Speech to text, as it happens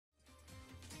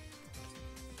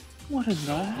What is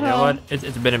that? You know what?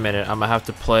 It's been a minute. I'm gonna have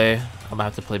to play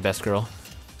Best Girl.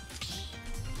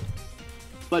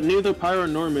 But neither Pyro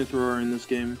nor Mithra are in this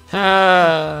game.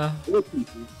 Don't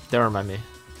remind me.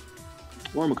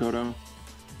 Or Makoto.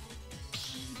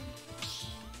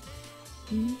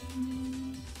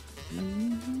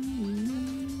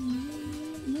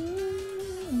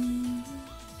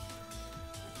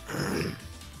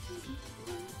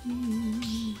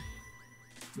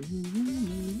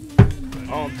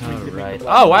 Alright.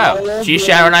 Oh wow!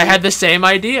 Gshadow and I had the same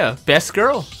idea. Best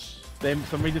Girl.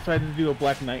 Somebody decided to do a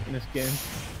Black Knight in this game.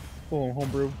 Oh,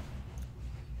 homebrew.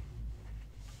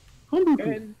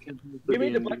 And give me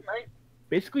the Black Knight.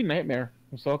 Basically Nightmare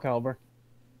from Soul Calibur.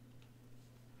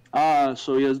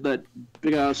 So he has that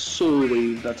big ass soul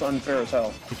wave that's unfair as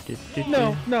hell.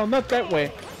 No, not that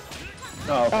way.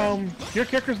 Oh, okay. Your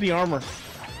character's the armor.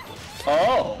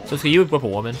 Oh! So you would whip a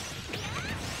woman?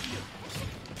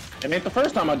 It ain't the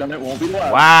first time I've done it, won't be the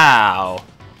last. Wow!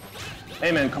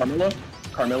 Hey man,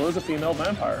 Carmilla is a female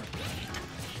vampire.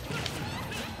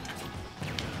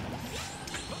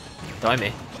 Don't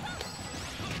me.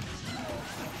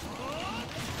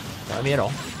 Don't me at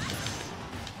all.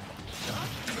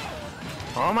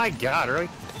 Oh my god, really?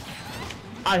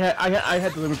 I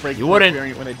had to live a break. You wouldn't.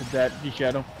 When I did that,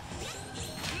 Gshadow.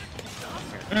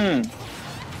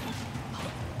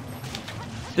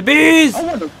 The bees!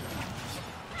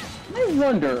 I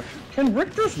wonder, can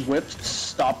Richter's whips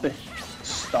stop the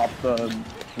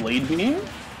blade beam?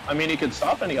 I mean, he could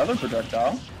stop any other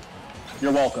projectile.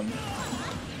 You're welcome.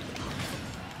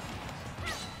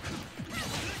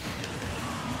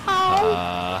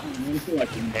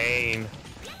 Pain.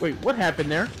 Wait, what happened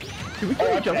there? Did we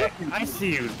kill each other? I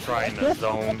see you trying to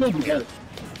zone. Hit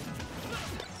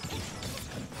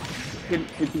you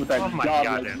with that Oh my job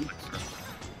god, like-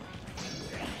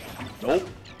 that Nope.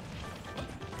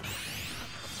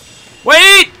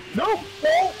 Wait! No!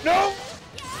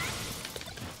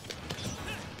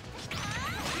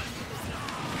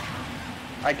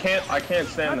 I can't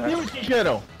stand Not you, that.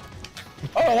 Gshadow.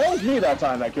 Oh, that was me that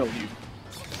time that killed you.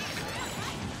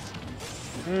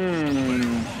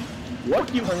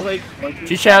 What you like?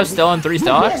 Gshadow still on 3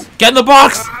 stocks? Get in the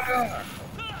box!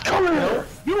 Come here!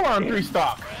 You are on 3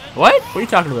 stock. What? What are you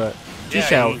talking about? Yeah,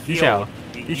 Gshadow, he Gshadow.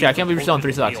 healed. Gshadow, I can't believe you're still on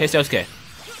 3 stocks. Hey, Sosuke.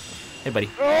 Hey, buddy.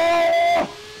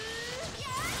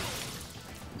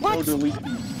 What?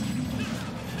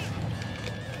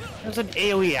 There's an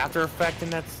AoE after effect,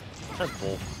 and that's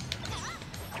bull.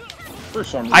 For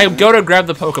some reason. I go to grab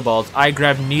the Pokeballs. I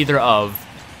grab neither of.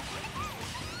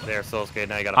 There, Sosuke,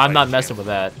 now you gotta I'm fight not the messing chance. with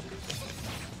that.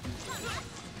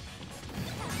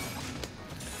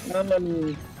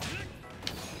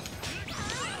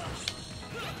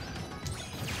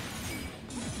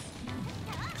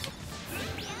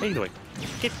 What are you doing?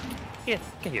 Get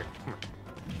here. Come on.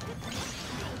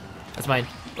 That's mine.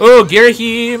 Oh,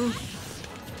 Girahim!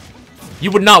 You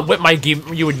would not whip my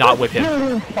game. You would not whip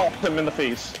him. Pop him in the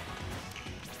face.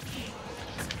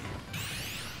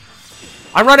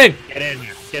 I'm running!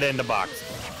 Get in the box.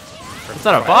 It's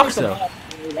not a box, though.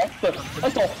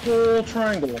 That's the whole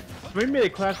triangle. We made a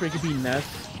class where you could be Ness.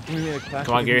 We made a class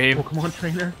Come on, where you Girahim. could be Pokemon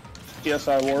trainer.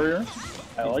 PSI Warrior.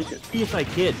 I like it. PSI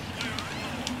Kid.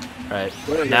 Right.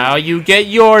 Now you get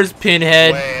yours,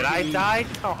 Pinhead. Wait, I died?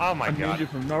 Oh my A god. ninja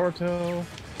from Naruto.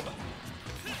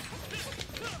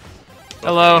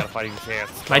 Hello. You got a fighting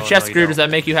chance. My Oh, chest no, you grew. Does don't.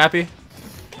 that make you happy?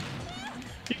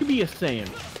 You could be a Saiyan.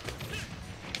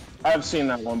 I've seen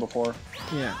that one before.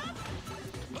 Yeah.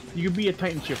 You could be a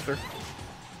Titan Shifter.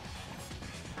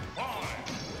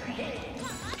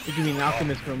 You could be an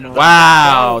Alchemist from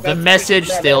Wow, the message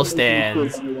still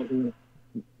stands.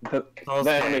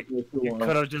 Sosuke, you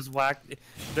could have just whacked.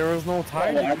 There was no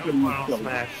time to do a final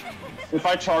smash.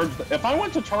 If I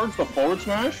went to charge the forward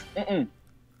smash,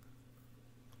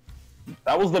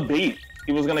 that was the bait.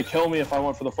 He was gonna kill me if I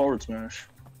went for the forward smash.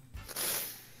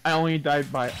 I only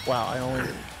died by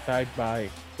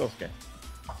Sosuke.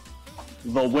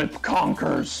 The whip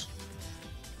conquers.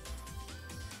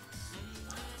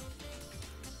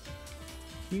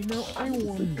 You know, I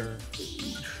wonder.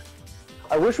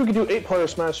 I wish we could do 8-player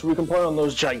smash so we can play on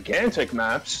those gigantic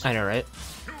maps. I know, right?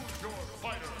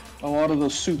 A lot of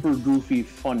those super goofy,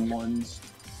 fun ones.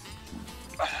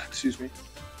 Excuse me.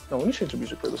 No, let me change the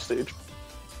music for the stage.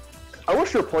 I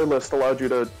wish your playlist allowed you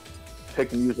to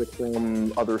pick music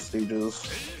from other stages.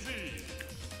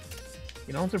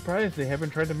 You know, I'm surprised they haven't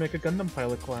tried to make a Gundam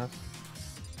pilot class.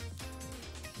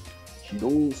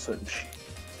 Senshi.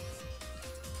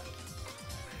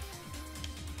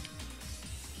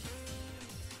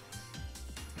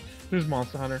 There's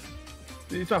Monster Hunter.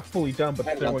 It's not fully done, but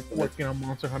they're like, working on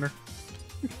Monster Hunter.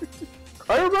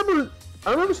 I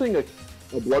remember seeing a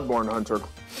Bloodborne Hunter.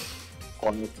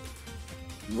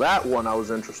 That one I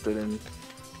was interested in.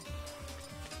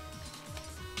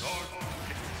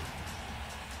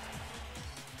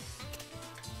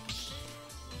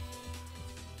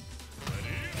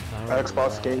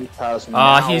 Xbox Game Pass.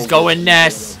 Ah, he's going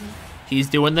Ness. He's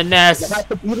doing the Ness.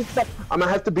 I'm gonna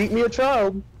have to beat me a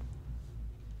child.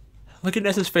 Look at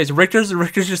Ness's face. Richter's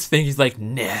just thinking he's like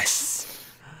Ness.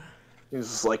 He's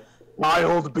just like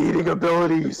child beating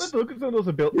abilities. Look at some of those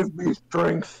abilities. Give me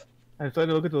strength. I started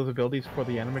to look at those abilities for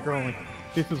the anime girl. I'm like,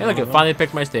 this is. Hey, look! I finally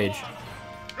picked my stage.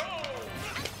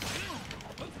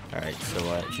 All right, so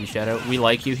Gshadow, we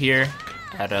like you here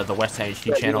at the West Side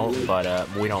HD channel, but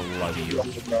we don't love you.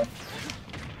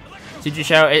 See,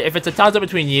 Gshadow, if it's a toss-up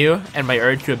between you and my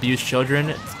urge to abuse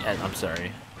children, I'm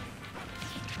sorry.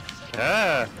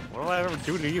 Yeah, what will I ever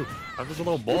do to you? I'm just a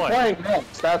little boy. Playing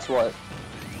next, that's what.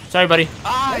 Sorry, buddy.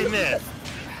 I missed.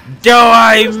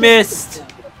 I missed.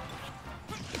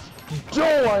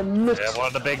 Joe, I missed. Yeah, one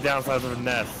of the big downsides of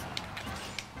Ness.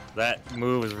 That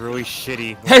move is really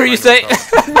shitty. Hey, Ryuusei.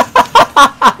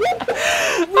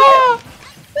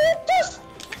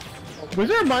 Was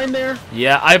there a mine there?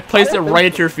 Yeah, I placed it right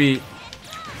at your feet.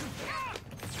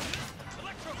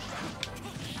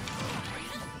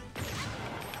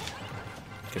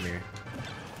 Come here.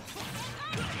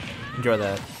 Enjoy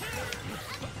that.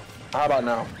 How about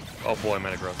now? Oh boy,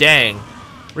 Metagross. Dang.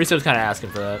 Ryuusei was kind of asking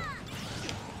for that.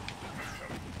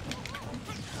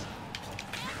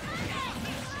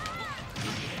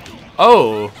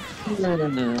 Oh.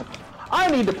 I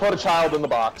need to put a child in the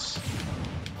box.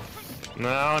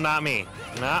 No, not me.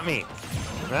 Not me.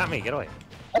 Not me. Get away.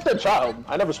 I said child.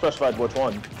 I never specified which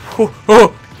one.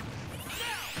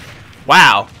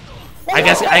 Wow. I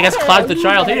guess Cloud's the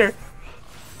child here.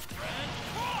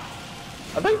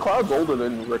 I think Cloud's older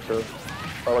than Richter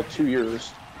by like 2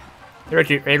 years. Hey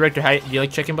Richter, do you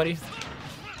like chicken, buddy?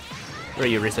 Where are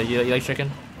you, Risa? You like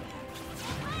chicken?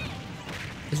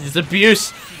 This is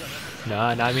abuse.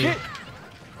 No, not me.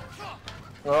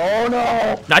 Oh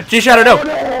no! Not Gshadow, no! Oh,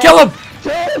 no! Kill him!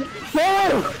 Kill him!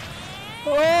 Kill him!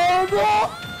 Oh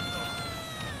no!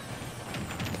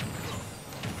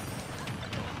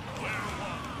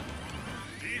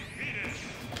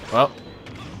 Well,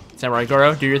 Samurai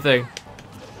Goro, do your thing.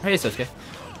 Hey, Sosuke.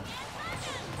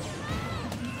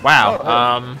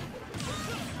 Wow,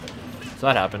 so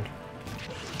that happened.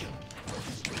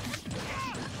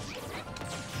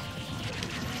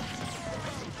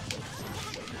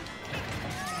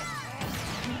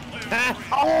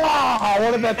 Oh,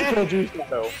 what did that kill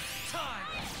Gshadow?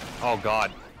 Oh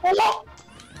god. Oh,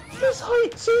 his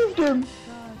height saved him!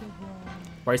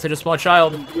 Why you such a small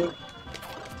child?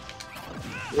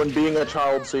 When being a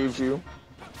child saves you.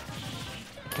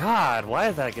 God, why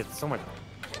does that get so much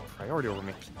priority over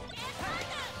me?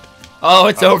 Oh,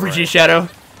 it's over, right. Gshadow.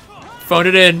 Phoned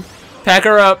it in. Pack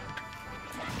her up.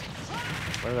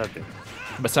 What did that do?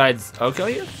 Besides, I'll kill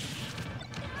you.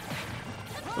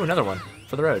 Ooh, another one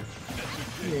for the road.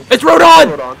 It's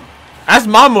Rodon! Rodon. That's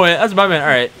my man. That's my man. All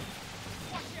right.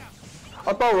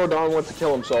 I thought Rodon went to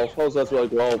kill himself. I was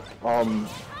like, well,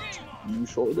 you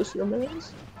sure this your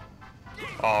man's?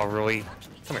 Oh, really?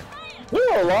 Come here.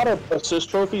 There are a lot of assist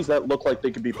trophies that look like they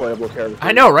could be playable characters.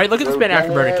 I know, right? Look at this man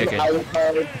afterburner kicking.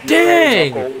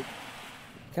 Dang!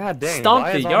 God dang, Stomped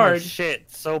why the is all yard. my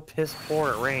shit so piss poor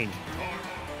at range?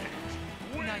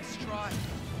 Nice try.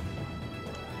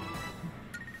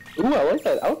 Ooh, I like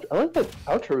that. I like that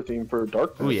outro theme for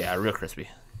Dark. Ooh yeah, real crispy.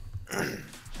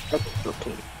 That's so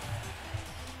cool.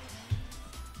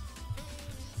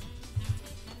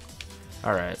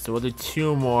 All right, so we'll do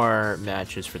 2 more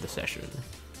matches for the session.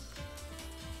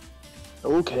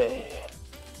 Okay.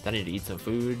 Then I need to eat some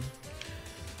food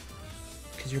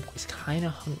because your boy's kind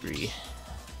of hungry.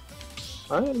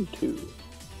 I am too.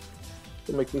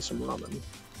 It'll make me some ramen.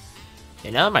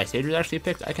 And now that my stage was actually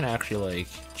picked, I can actually like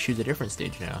choose a different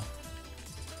stage now.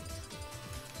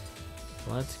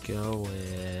 Let's go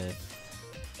with.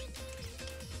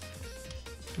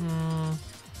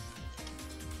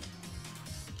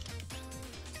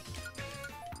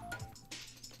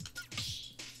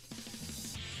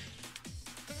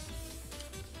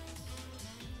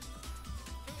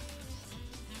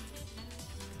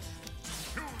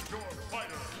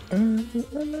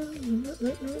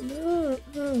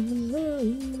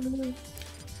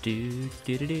 Do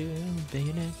do do do,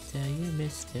 Bayonetta, you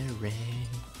missed the rain.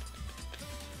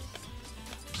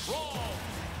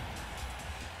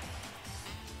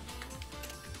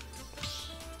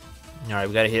 All right,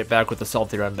 we gotta hit it back with the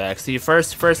salty run back. See,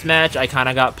 first match, I kind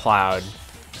of got plowed.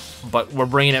 but we're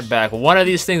bringing it back. One of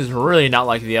these things is really not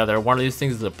like the other. One of these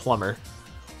things is a plumber.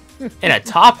 In a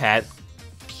top hat?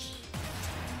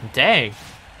 Dang.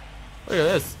 Look at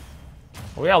this.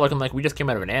 We all looking like we just came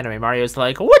out of an anime. Mario's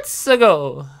like, what's a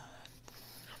go?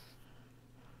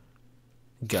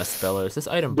 Gus bellows. This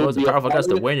item blows a powerful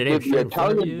gust of wind and Did the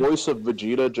Italian voice of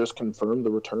Vegeta just confirm the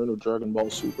return of Dragon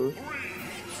Ball Super?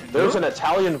 There's an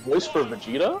Italian voice for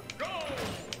Vegeta?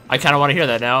 I kind of want to hear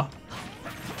that now.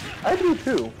 I do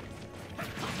too.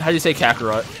 How do you say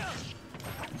Kakarot?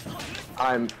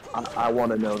 I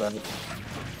want to know that.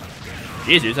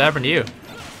 Jesus, what happened to you?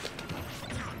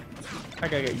 I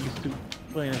gotta get used to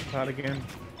playing this cloud again.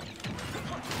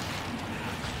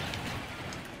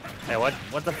 Hey, what?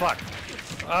 What the fuck?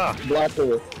 Ah, Black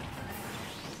hole.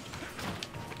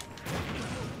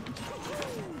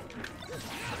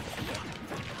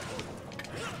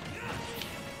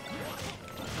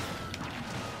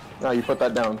 Now you put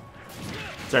that down.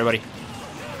 Sorry, buddy.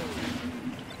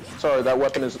 Sorry, that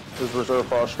weapon is reserved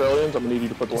for Australians. I'm gonna need you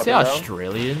to put the weapon Say down.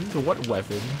 Australians? What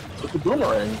weapon? It's a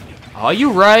boomerang. Are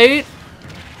you right?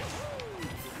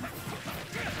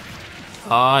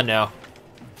 Oh no.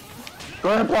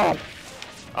 Grandpa!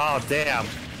 oh damn.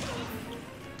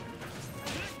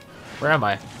 Where am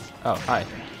I? Oh, hi.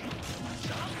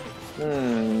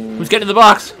 Hmm. Who's getting in the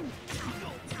box?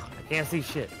 I can't see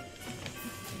shit.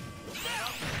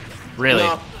 Really?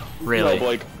 No. Really? No,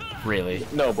 Blake. Really?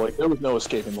 No, Blake. There was no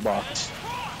escaping the box.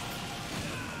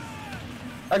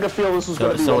 I could feel this was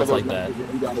going to be So one it's of those like that.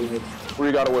 matches where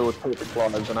you got away with perfect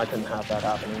lives, and I couldn't have that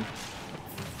happening.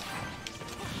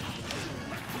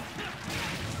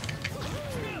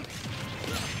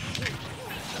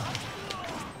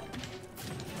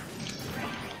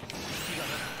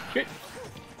 Shit.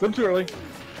 Good too early.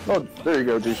 Oh, there you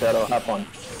go, Gshadow. Have fun.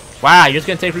 Wow, you're just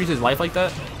gonna take Ryuusei's life like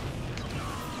that?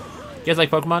 You guys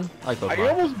like Pokemon? I like I Pokemon.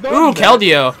 almost done Ooh, that.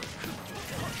 Keldeo!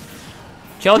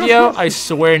 Keldeo, I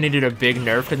swear, needed a big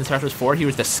nerf because in Smash Bros. 4 he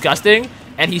was disgusting,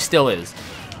 and he still is.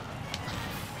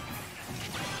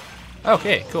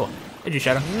 Okay, cool. Hey,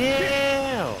 Gshadow.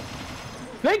 No.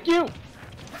 Thank you.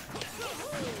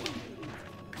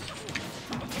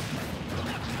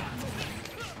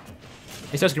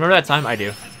 Hey, Sosuke, remember that time? I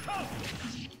do.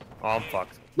 Oh, I'm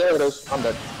fucked. There it is. I'm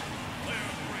dead.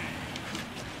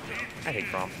 I hate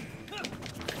Crom.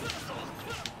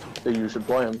 You should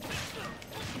play him.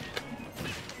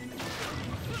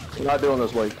 We're not doing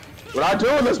this, Blake. We're not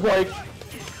doing this, Blake!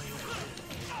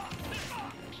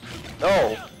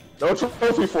 No! No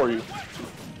trophy for you.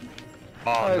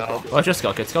 Oh no. Well, it's just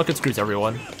Skullkid. Skullkid screws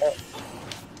everyone.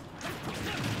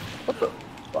 What the?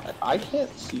 I can't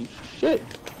see shit.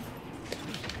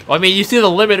 Well, I mean, you see the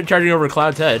limit of charging over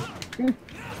Cloud's head.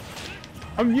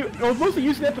 I was mostly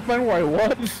using that to find where I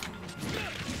was.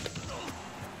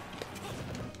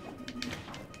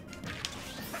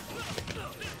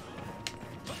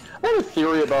 I had a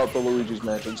theory about the Luigi's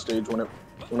Mansion stage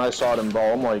when I saw it in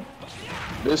Brawl. I'm like,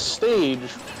 this stage,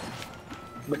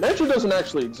 the mansion doesn't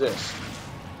actually exist.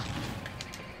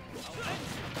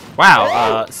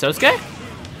 Wow, Sosuke?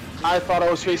 I thought I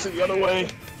was facing the other way.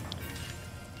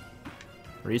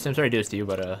 Ryuusei, I'm sorry to do this to you,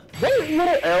 but That little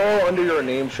arrow under your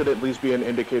name should at least be an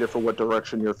indicator for what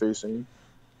direction you're facing.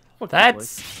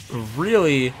 that's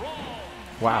really...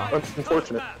 Wow. That's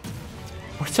unfortunate.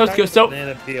 Sosuke, so...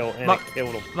 Banana peel and My- it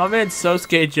killed him. My man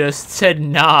Sosuke just said,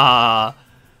 nah.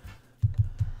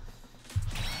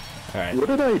 Alright, What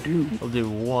did I do? we'll do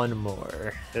one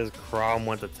more. His Crom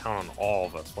went to town on all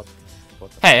of us. What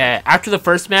the Hey, after the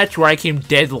first match where I came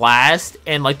dead last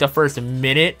in like the first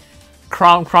minute,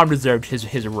 Crom deserved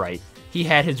his right. He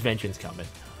had his vengeance coming.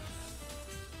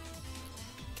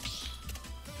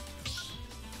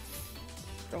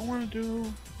 Don't want to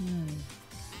do.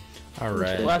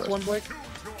 Alright. Last one, Blake.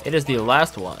 It is the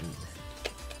last one.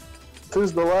 This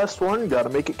is the last one. You gotta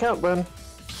make it count, then.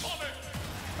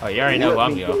 Oh, you already know who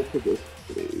I'm going. to this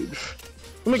stage.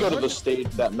 Let me go to the stage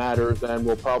that matters, and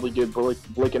we'll probably give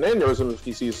Blake an aneurysm if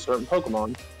he sees a certain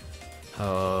Pokemon.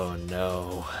 Oh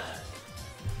no.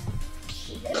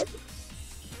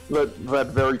 That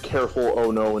very careful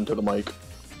oh no into the mic.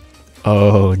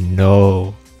 Oh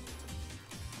no.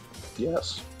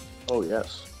 Yes. Oh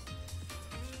yes.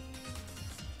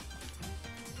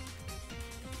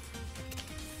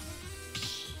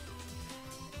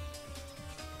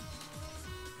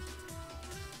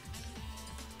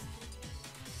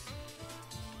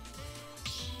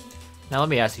 Now let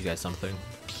me ask you guys something.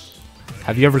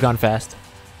 Have you ever gone fast?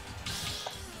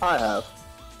 I have.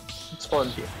 It's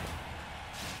fun.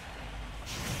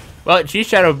 Well,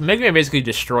 Gshadow, Mega Man basically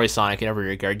destroys Sonic in every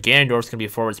regard. Ganondorf's gonna be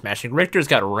forward smashing. Richter's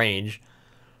got range.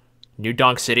 New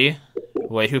Donk City?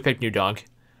 Wait, who picked New Donk?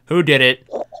 Who did it?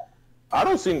 I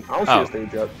don't see a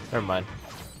stage yet. Never mind.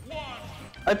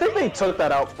 I think they took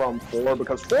that out from 4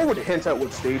 because 4 would hint at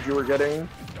what stage you were getting.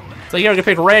 It's like you're gonna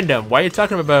pick random. Why are you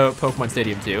talking about Pokemon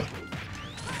Stadium 2?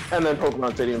 And then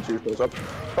Pokemon Stadium 2 shows up.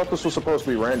 I thought this was supposed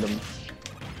to be random.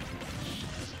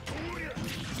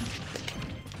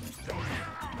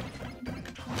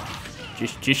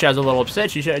 Gshado's a little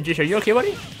upset. Gshadow, you okay,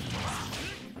 buddy?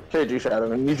 Okay,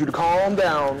 Gshadow, I need you to calm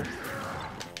down.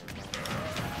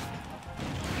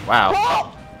 Wow.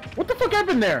 Oh! What the fuck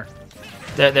happened there?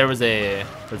 There was a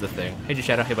thing. Hey,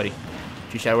 Gshadow, hey, buddy.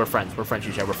 Gshadow, we're friends. We're friends,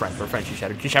 Gshadow, we're friends. We're friends,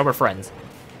 Gshadow. Gshadow, we're friends.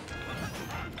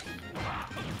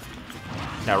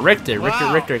 Now, Richter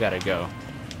gotta go.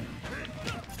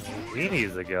 He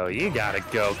needs to go. You gotta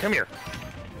go. Come here.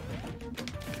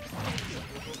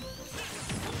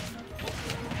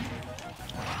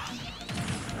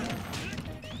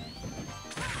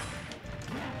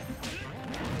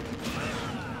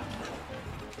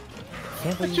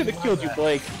 I should have killed you,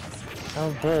 Blake. That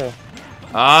was bull.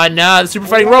 Ah, nah, the super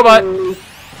fighting robot.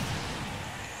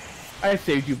 I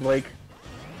saved you, Blake.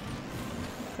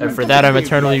 And for that, I'm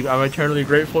eternally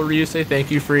grateful, Ryuusei. Thank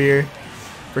you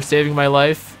for saving my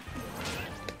life.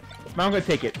 Now I'm gonna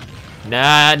take it.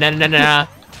 Nah.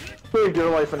 Save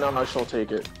your life and now I shall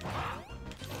take it.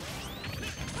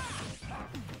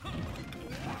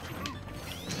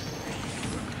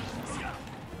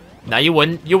 Now you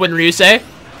wouldn't, Ryuusei.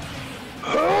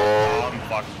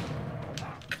 Fuck.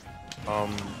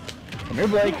 Come here,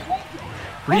 Blake.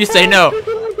 Ryuusei, no.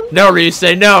 No,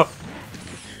 Ryuusei, no.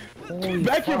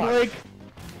 Back here, Blake.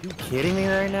 You kidding me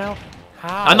right now?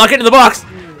 How? I'm not getting in the box.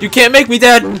 You can't make me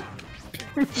dead.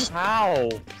 How?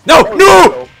 No.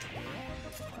 No,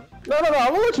 I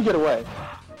won't let you get away.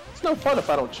 It's no fun if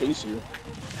I don't chase you.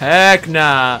 Heck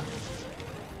nah.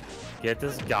 Get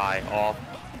this guy off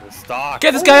the stock.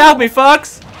 Get this guy off me,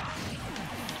 Fox.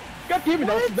 God damn it,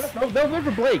 that was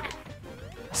never Blake.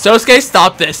 Sosuke,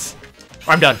 stop this.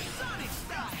 Or I'm done.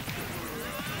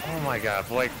 Oh my god,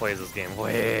 Blake plays this game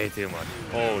way too much.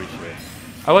 Holy shit.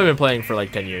 I've only been playing for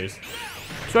like 10 years.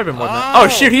 Should have been more than that. Oh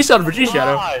shoot, he's on for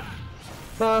Gshadow.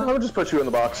 I would just put you in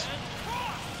the box.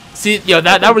 See, yo,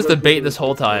 that was the bait this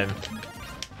whole time.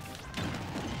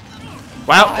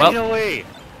 Wow, well. No way.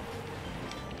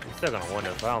 He's still gonna win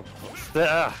this. I don't.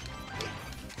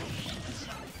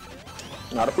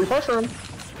 Not if we pressure him.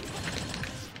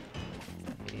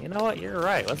 You know what? You're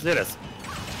right. Let's do this.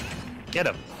 Get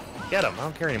him. Get him. I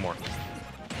don't care anymore.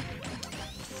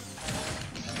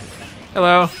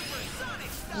 Hello.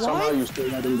 Somehow you still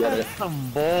let him get it.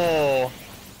 Some bull.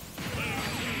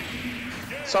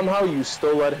 Somehow you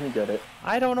still let him get it.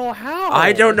 I don't know how.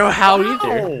 I don't know how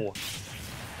either.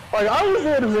 Like, I was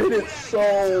there to make it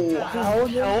so... How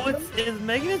is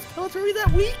Megan's military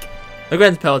that weak?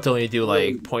 Against Pellet only do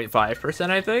like 0.5%,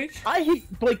 I think. I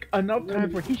hit Blake enough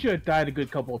times where he should have died a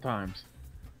good couple of times.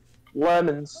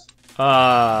 Lemons.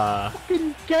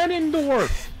 Fucking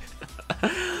Ganondorf.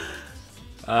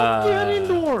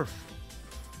 Ganondorf.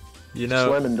 You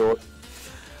know. Lemondorf.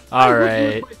 All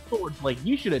right. Like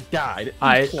you should have died.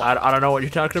 I don't know what you're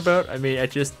talking about. I mean, I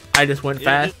just went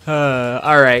fast.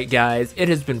 All right, guys. It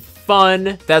has been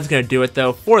fun. That's gonna do it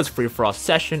though for this free-for-all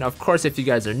session. Of course, if you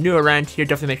guys are new around here,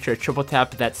 definitely make sure to triple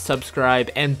tap that subscribe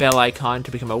and bell icon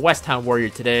to become a West Town Warrior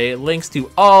today. Links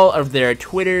to all of their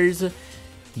Twitters,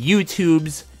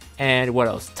 YouTubes, and what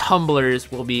else?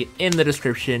 Tumblrs will be in the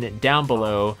description down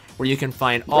below, where you can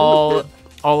find all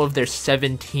of their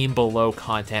 17 below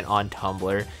content on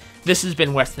Tumblr. This has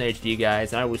been Western HD,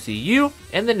 guys, and I will see you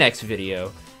in the next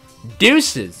video.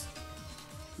 Deuces!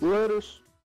 Laters.